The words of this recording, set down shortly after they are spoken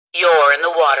You're in the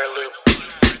water loop.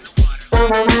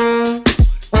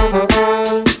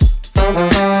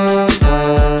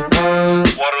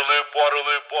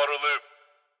 Waterloop.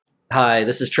 Hi,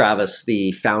 this is Travis,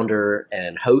 the founder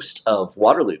and host of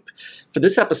Waterloop. For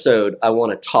this episode, I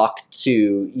want to talk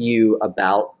to you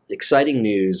about exciting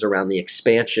news around the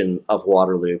expansion of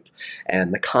Waterloop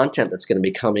and the content that's going to be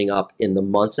coming up in the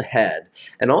months ahead,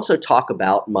 and also talk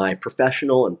about my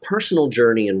professional and personal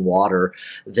journey in water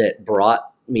that brought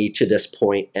me to this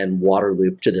point and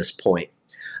Waterloop to this point.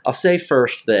 I'll say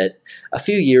first that a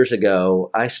few years ago,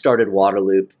 I started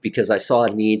Waterloop because I saw a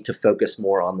need to focus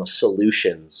more on the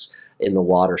solutions in the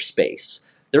water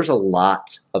space. There's a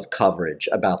lot of coverage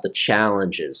about the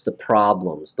challenges, the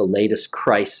problems, the latest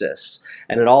crisis,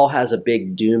 and it all has a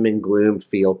big doom and gloom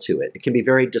feel to it. It can be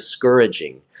very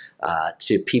discouraging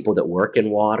to people that work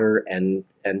in water and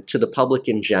to the public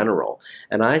in general.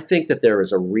 And I think that there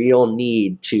is a real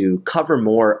need to cover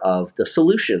more of the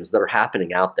solutions that are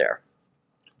happening out there.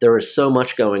 There is so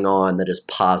much going on that is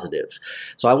positive.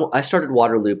 So I started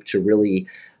Waterloop to really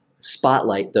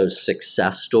spotlight those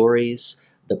success stories,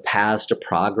 the paths to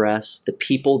progress, the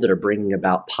people that are bringing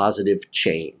about positive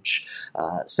change.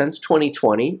 Since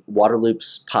 2020,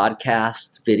 Waterloop's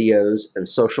podcasts, videos, and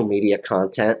social media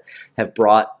content have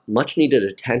brought much needed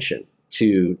attention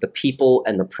to the people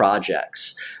and the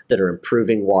projects that are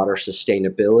improving water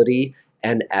sustainability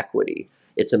and equity.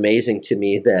 It's amazing to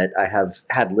me that I have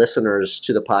had listeners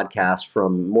to the podcast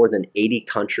from more than 80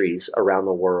 countries around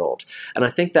the world. And I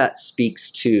think that speaks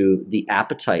to the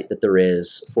appetite that there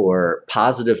is for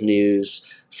positive news,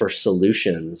 for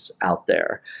solutions out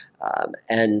there.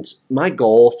 And my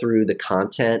goal through the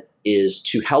content is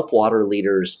to help water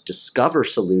leaders discover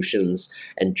solutions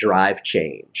and drive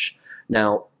change.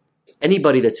 Now,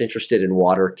 anybody that's interested in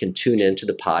water can tune into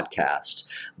the podcast,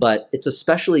 but it's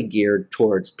especially geared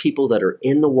towards people that are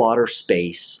in the water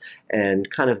space and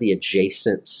kind of the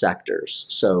adjacent sectors.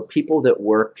 So people that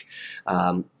work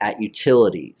at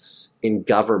utilities, in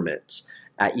government,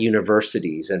 at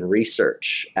universities and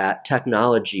research, at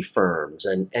technology firms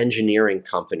and engineering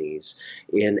companies,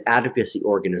 in advocacy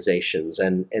organizations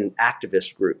and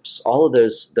activist groups, all of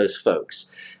those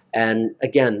folks. And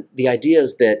again, the idea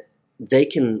is that they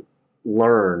can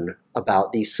learn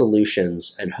about these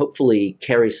solutions and hopefully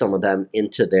carry some of them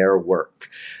into their work.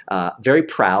 Very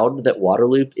proud that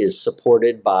Waterloop is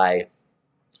supported by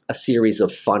a series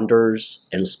of funders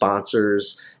and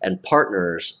sponsors and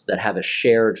partners that have a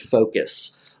shared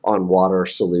focus on water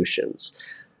solutions.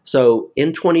 So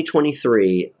in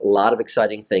 2023, a lot of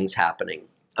exciting things happening.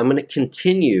 I'm going to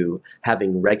continue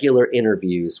having regular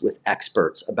interviews with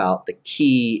experts about the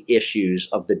key issues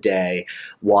of the day: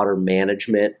 water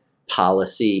management,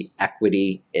 policy,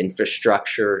 equity,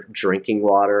 infrastructure, drinking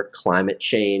water, climate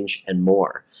change, and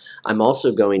more. I'm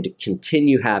also going to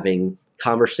continue having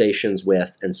conversations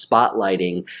with and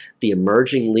spotlighting the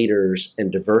emerging leaders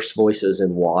and diverse voices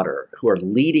in water who are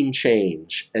leading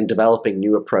change and developing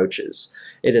new approaches.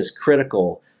 It is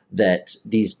critical that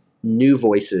these new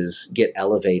voices get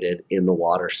elevated in the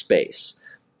water space.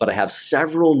 But I have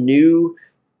several new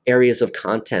areas of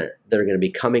content that are going to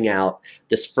be coming out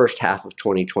this first half of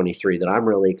 2023 that I'm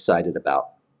really excited about.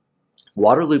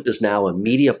 Waterloop is now a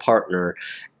media partner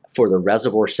for the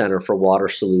Reservoir Center for Water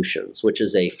Solutions, which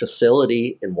is a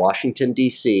facility in Washington,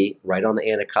 D.C., right on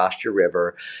the Anacostia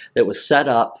River, that was set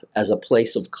up as a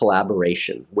place of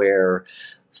collaboration where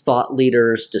thought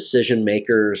leaders, decision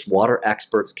makers, water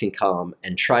experts can come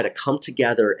and try to come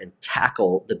together and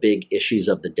tackle the big issues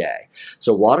of the day.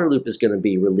 So Waterloop is going to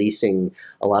be releasing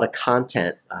a lot of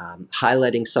content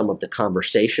highlighting some of the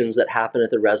conversations that happen at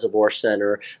the Reservoir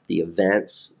Center, the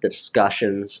events, the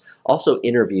discussions, also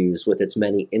interviews with its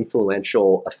many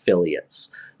influential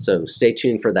affiliates. So stay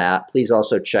tuned for that. Please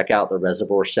also check out the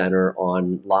Reservoir Center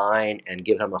online and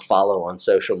give them a follow on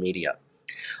social media.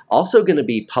 Also going to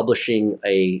be publishing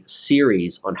a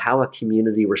series on how a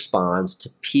community responds to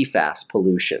PFAS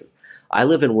pollution. I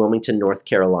live in Wilmington, North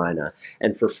Carolina,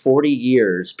 and for 40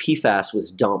 years, PFAS was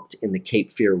dumped in the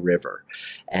Cape Fear River.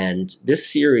 And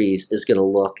this series is going to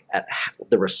look at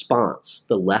the response,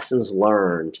 the lessons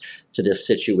learned to this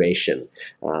situation.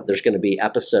 There's going to be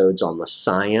episodes on the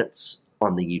science,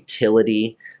 on the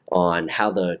utility, on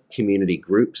how the community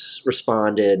groups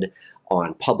responded,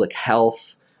 on public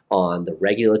health, on the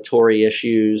regulatory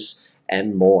issues,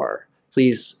 and more.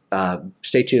 Please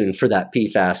stay tuned for that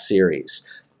PFAS series.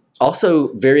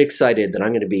 Also very excited that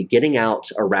I'm going to be getting out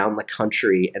around the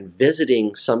country and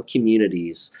visiting some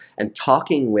communities and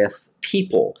talking with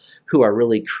people who are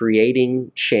really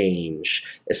creating change,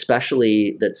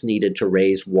 especially that's needed to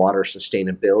raise water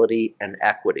sustainability and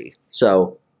equity.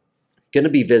 So Going to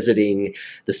be visiting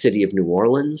the city of New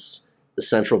Orleans, the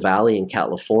Central Valley in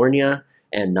California,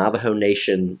 and Navajo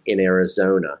Nation in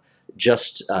Arizona,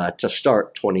 just to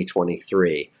start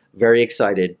 2023. Very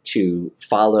excited to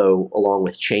follow along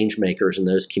with change makers in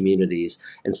those communities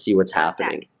and see what's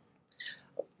happening.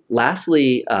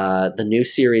 Lastly, the new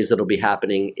series that'll be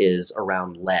happening is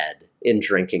around lead in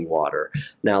drinking water.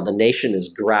 Now, the nation is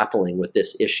grappling with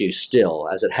this issue still,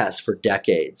 as it has for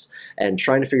decades, and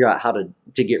trying to figure out how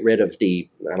to get rid of the,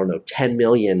 10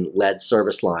 million lead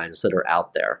service lines that are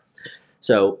out there.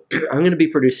 So I'm going to be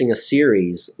producing a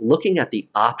series looking at the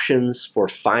options for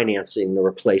financing the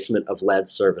replacement of lead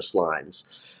service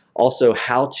lines. Also,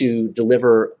 how to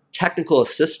deliver technical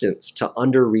assistance to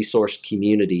under-resourced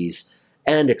communities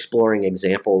and exploring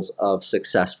examples of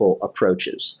successful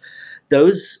approaches.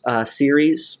 Those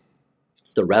series,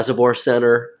 the Reservoir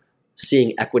Center,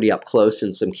 seeing equity up close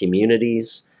in some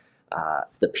communities,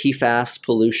 the PFAS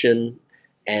pollution,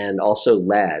 and also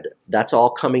lead, that's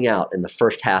all coming out in the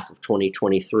first half of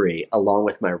 2023, along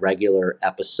with my regular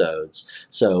episodes.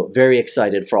 So very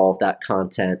excited for all of that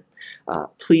content.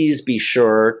 Please be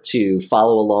sure to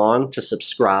follow along, to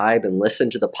subscribe and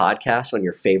listen to the podcast on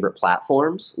your favorite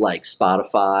platforms like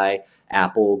Spotify,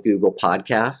 Apple, Google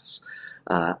Podcasts.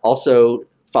 Also,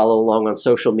 follow along on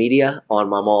social media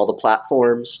on all the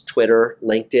platforms, Twitter,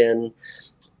 LinkedIn,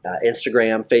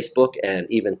 Instagram, Facebook, and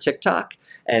even TikTok.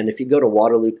 And if you go to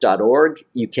waterloop.org,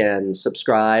 you can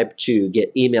subscribe to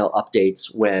get email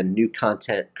updates when new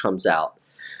content comes out.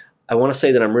 I want to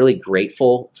say that I'm really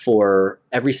grateful for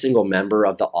every single member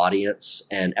of the audience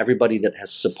and everybody that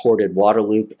has supported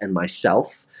Waterloop and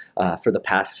myself for the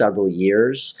past several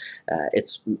years.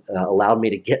 It's allowed me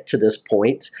to get to this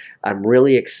point. I'm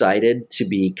really excited to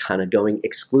be kind of going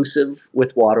exclusive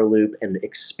with Waterloop and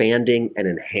expanding and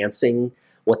enhancing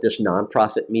what this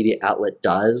nonprofit media outlet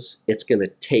does. It's going to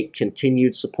take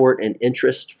continued support and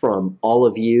interest from all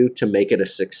of you to make it a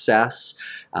success.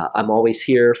 I'm always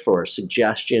here for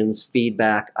suggestions,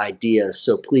 feedback, ideas,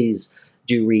 so please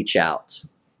do reach out.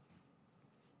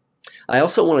 I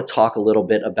also want to talk a little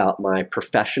bit about my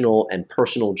professional and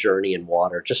personal journey in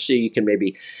water, just so you can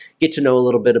maybe get to know a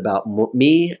little bit about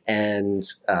me and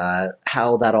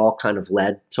how that all kind of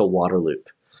led to Waterloop.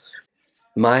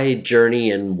 My journey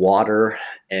in water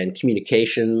and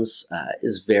communications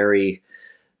is very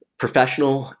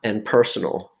professional and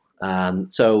personal.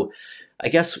 So I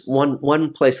guess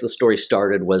one place the story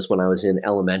started was when I was in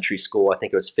elementary school. I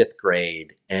think it was 5th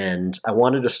grade, and I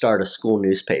wanted to start a school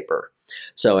newspaper.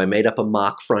 So I made up a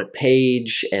mock front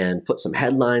page and put some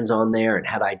headlines on there and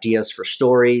had ideas for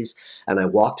stories. And I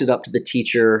walked it up to the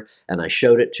teacher and I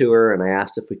showed it to her and I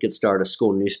asked if we could start a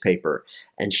school newspaper.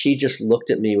 And she just looked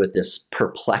at me with this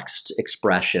perplexed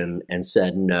expression and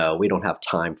said, "No, we don't have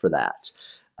time for that."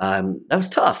 That was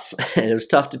tough, and it was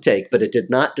tough to take, but it did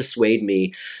not dissuade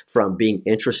me from being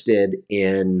interested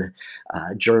in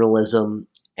journalism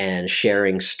and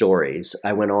sharing stories.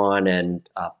 I went on and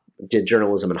did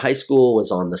journalism in high school,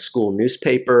 was on the school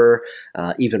newspaper,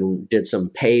 even did some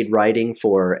paid writing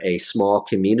for a small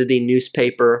community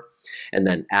newspaper. And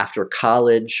then after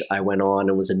college, I went on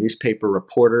and was a newspaper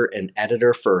reporter and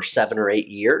editor for 7 or 8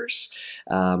 years,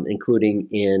 including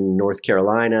in North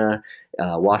Carolina,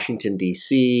 Washington,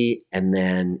 D.C., and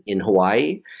then in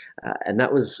Hawaii. And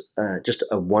that was just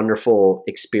a wonderful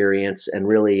experience and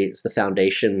really is the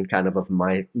foundation kind of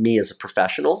me as a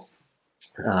professional.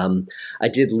 I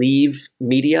did leave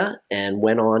media and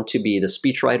went on to be the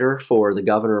speechwriter for the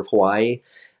governor of Hawaii.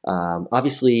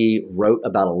 Obviously wrote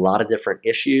about a lot of different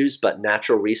issues, but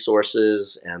natural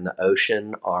resources and the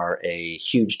ocean are a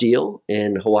huge deal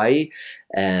in Hawaii,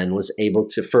 and was able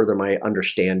to further my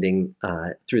understanding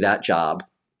through that job.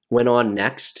 Went on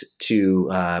next to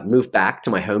move back to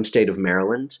my home state of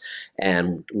Maryland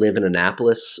and live in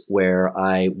Annapolis, where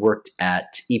I worked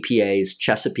at EPA's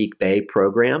Chesapeake Bay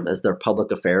program as their public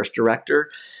affairs director.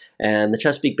 And the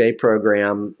Chesapeake Bay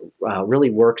program really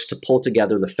works to pull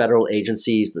together the federal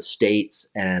agencies, the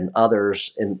states, and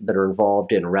others that are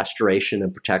involved in restoration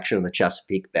and protection of the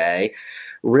Chesapeake Bay.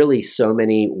 Really, so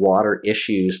many water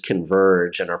issues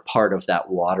converge and are part of that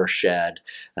watershed,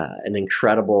 an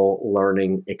incredible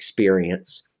learning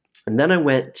experience. And then I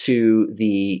went to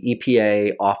the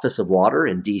EPA Office of Water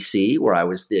in DC, where I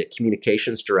was the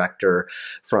communications director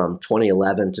from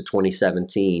 2011 to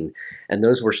 2017. And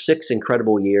those were 6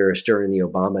 incredible years during the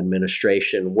Obama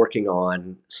administration, working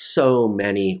on so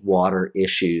many water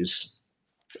issues.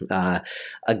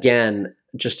 Again,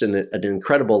 just an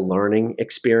incredible learning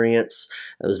experience.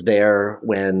 I was there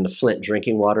when the Flint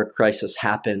drinking water crisis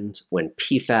happened, when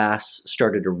PFAS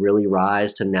started to really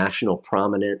rise to national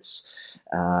prominence.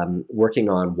 working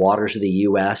on waters of the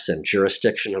U.S. and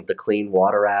jurisdiction of the Clean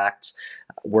Water Act,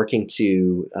 working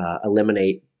to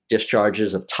eliminate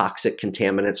discharges of toxic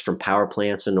contaminants from power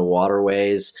plants into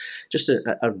waterways, just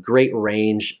a great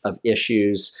range of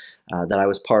issues that I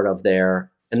was part of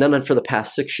there. And then for the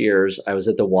past 6 years, I was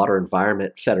at the Water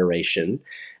Environment Federation.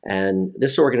 And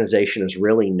this organization is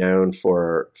really known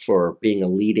for being a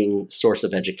leading source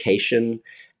of education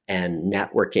and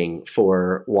networking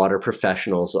for water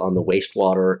professionals on the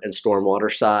wastewater and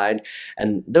stormwater side.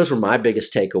 And those were my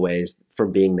biggest takeaways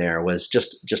from being there, was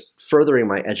just furthering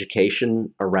my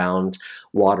education around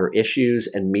water issues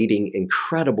and meeting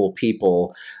incredible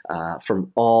people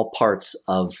from all parts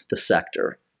of the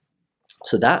sector.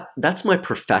 So that's my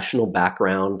professional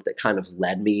background that kind of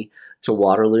led me to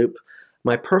Waterloop.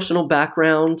 My personal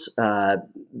background,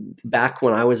 back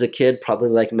when I was a kid, probably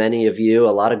like many of you, a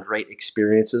lot of great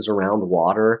experiences around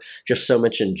water, just so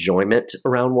much enjoyment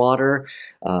around water.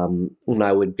 When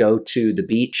I would go to the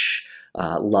beach,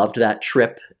 loved that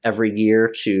trip every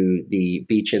year to the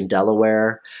beach in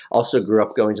Delaware. Also grew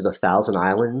up going to the Thousand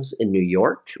Islands in New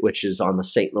York, which is on the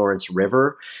St. Lawrence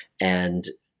River, and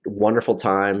wonderful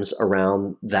times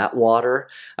around that water.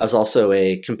 I was also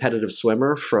a competitive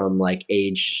swimmer from like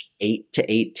age 8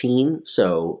 to 18.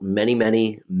 So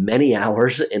many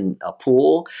hours in a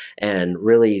pool, and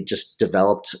really just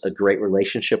developed a great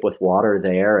relationship with water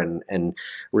there, and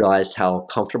realized how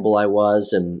comfortable I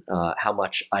was and how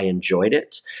much I enjoyed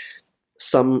it.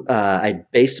 I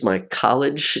based my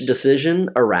college decision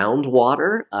around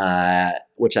water,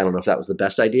 which I don't know if that was the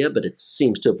best idea, but it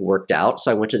seems to have worked out. So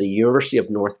I went to the University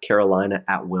of North Carolina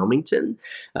at Wilmington,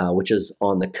 which is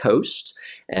on the coast,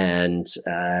 and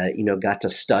got to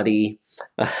study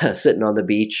sitting on the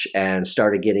beach, and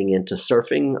started getting into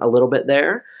surfing a little bit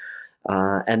there.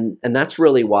 And that's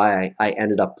really why I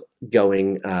ended up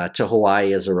going to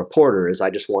Hawaii as a reporter, is I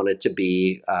just wanted to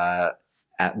be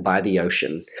by the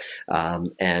ocean.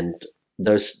 And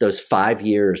those 5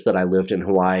 years that I lived in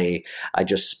Hawaii, I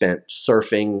just spent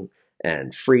surfing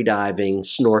and free diving,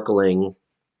 snorkeling,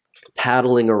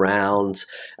 paddling around,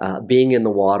 being in the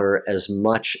water as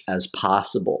much as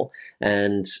possible.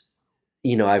 And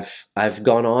I've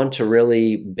gone on to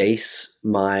really base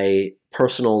my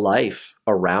personal life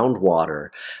around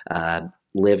water.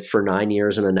 Lived for 9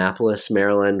 years in Annapolis,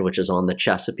 Maryland, which is on the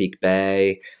Chesapeake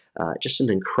Bay. Just an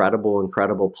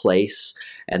incredible place.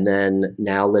 And then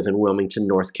now live in Wilmington,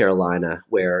 North Carolina,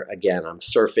 where again, I'm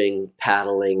surfing,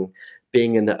 paddling,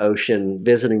 being in the ocean,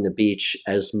 visiting the beach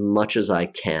as much as I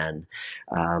can.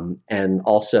 And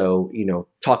also,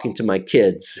 talking to my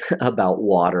kids about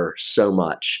water so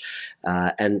much.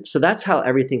 And so that's how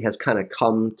everything has kind of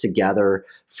come together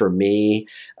for me.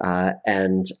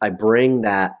 And I bring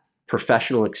that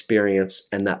professional experience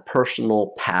and that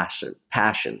personal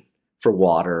passion for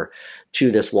water to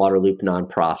this Waterloop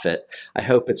nonprofit. I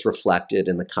hope it's reflected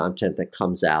in the content that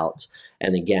comes out.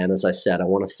 And again, as I said, I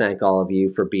want to thank all of you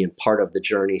for being part of the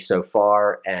journey so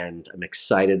far, and I'm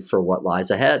excited for what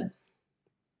lies ahead.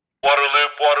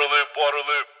 Waterloop, Waterloop,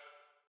 Waterloop.